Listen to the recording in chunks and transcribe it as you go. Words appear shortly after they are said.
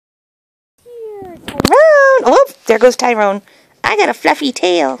Tyrone! Oh, there goes Tyrone. I got a fluffy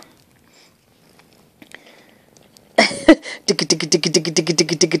tail.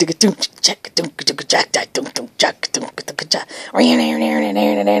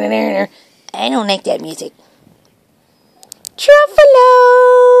 I don't like that music.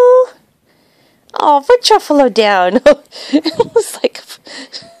 Truffalo! Oh, put Truffalo down. It was like,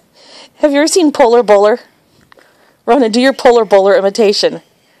 have you ever seen Polar Bowler? Ronna, do your Polar Bowler imitation.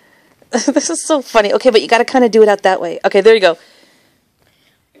 This is so funny. Okay, but you got to kind of do it out that way. Okay, there you go.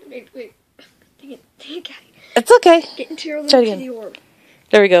 Wait. Dang it, It's okay. get into your Try little it kitty orb.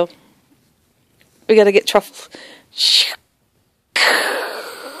 There we go. We got to get Truffle.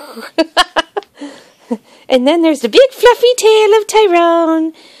 And then there's the big fluffy tail of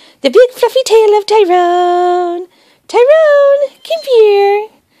Tyrone. The big fluffy tail of Tyrone. Tyrone, come here.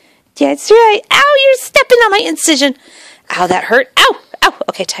 That's right. Ow, you're stepping on my incision. Ow, that hurt. Ow.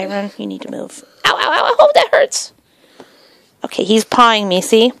 Okay, Tyrone, you need to move. Ow. Oh, that hurts. Okay, he's pawing me,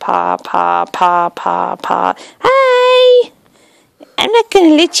 see? Paw. Hi. I'm not going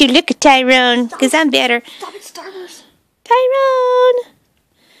to let you look at Tyrone, because I'm better. Stop it, Starburst. Tyrone.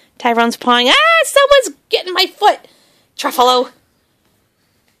 Tyrone's pawing. Someone's getting my foot. Truffalo.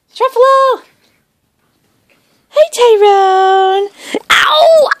 Hey, Tyrone.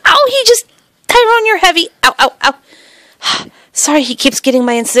 Ow, Tyrone, you're heavy. Ow. Sorry, he keeps getting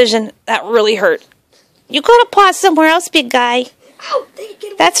my incision. That really hurt. You gotta paw somewhere else, big guy. Ow, get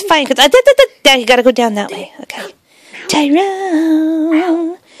away. That's fine, because you gotta go down that way. Okay.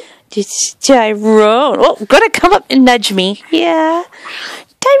 Tyrone. It's Tyrone. Oh, gonna come up and nudge me. Yeah.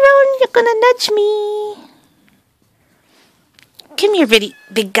 Tyrone, you're gonna nudge me. Come here,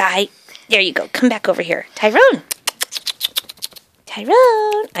 big guy. There you go. Come back over here. Tyrone.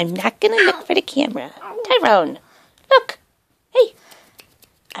 I'm not gonna look for the camera. Tyrone. Look. Hey.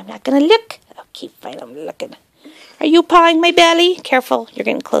 I'm not gonna look. Oh, keep fine. I'm looking. Are you pawing my belly? Careful. You're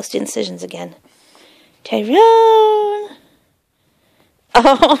getting close to incisions again. Tyrone.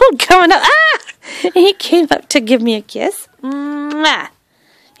 Oh, coming up. He came up to give me a kiss. Mwah.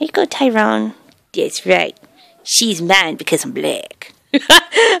 Here you go, Tyrone. That's right. She's mine because I'm black.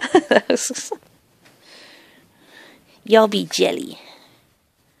 Y'all be jelly.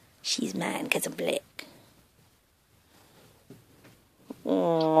 She's mine because I'm black.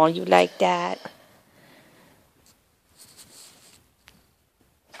 Oh, you like that?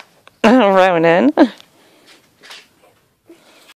 Oh, Ronan.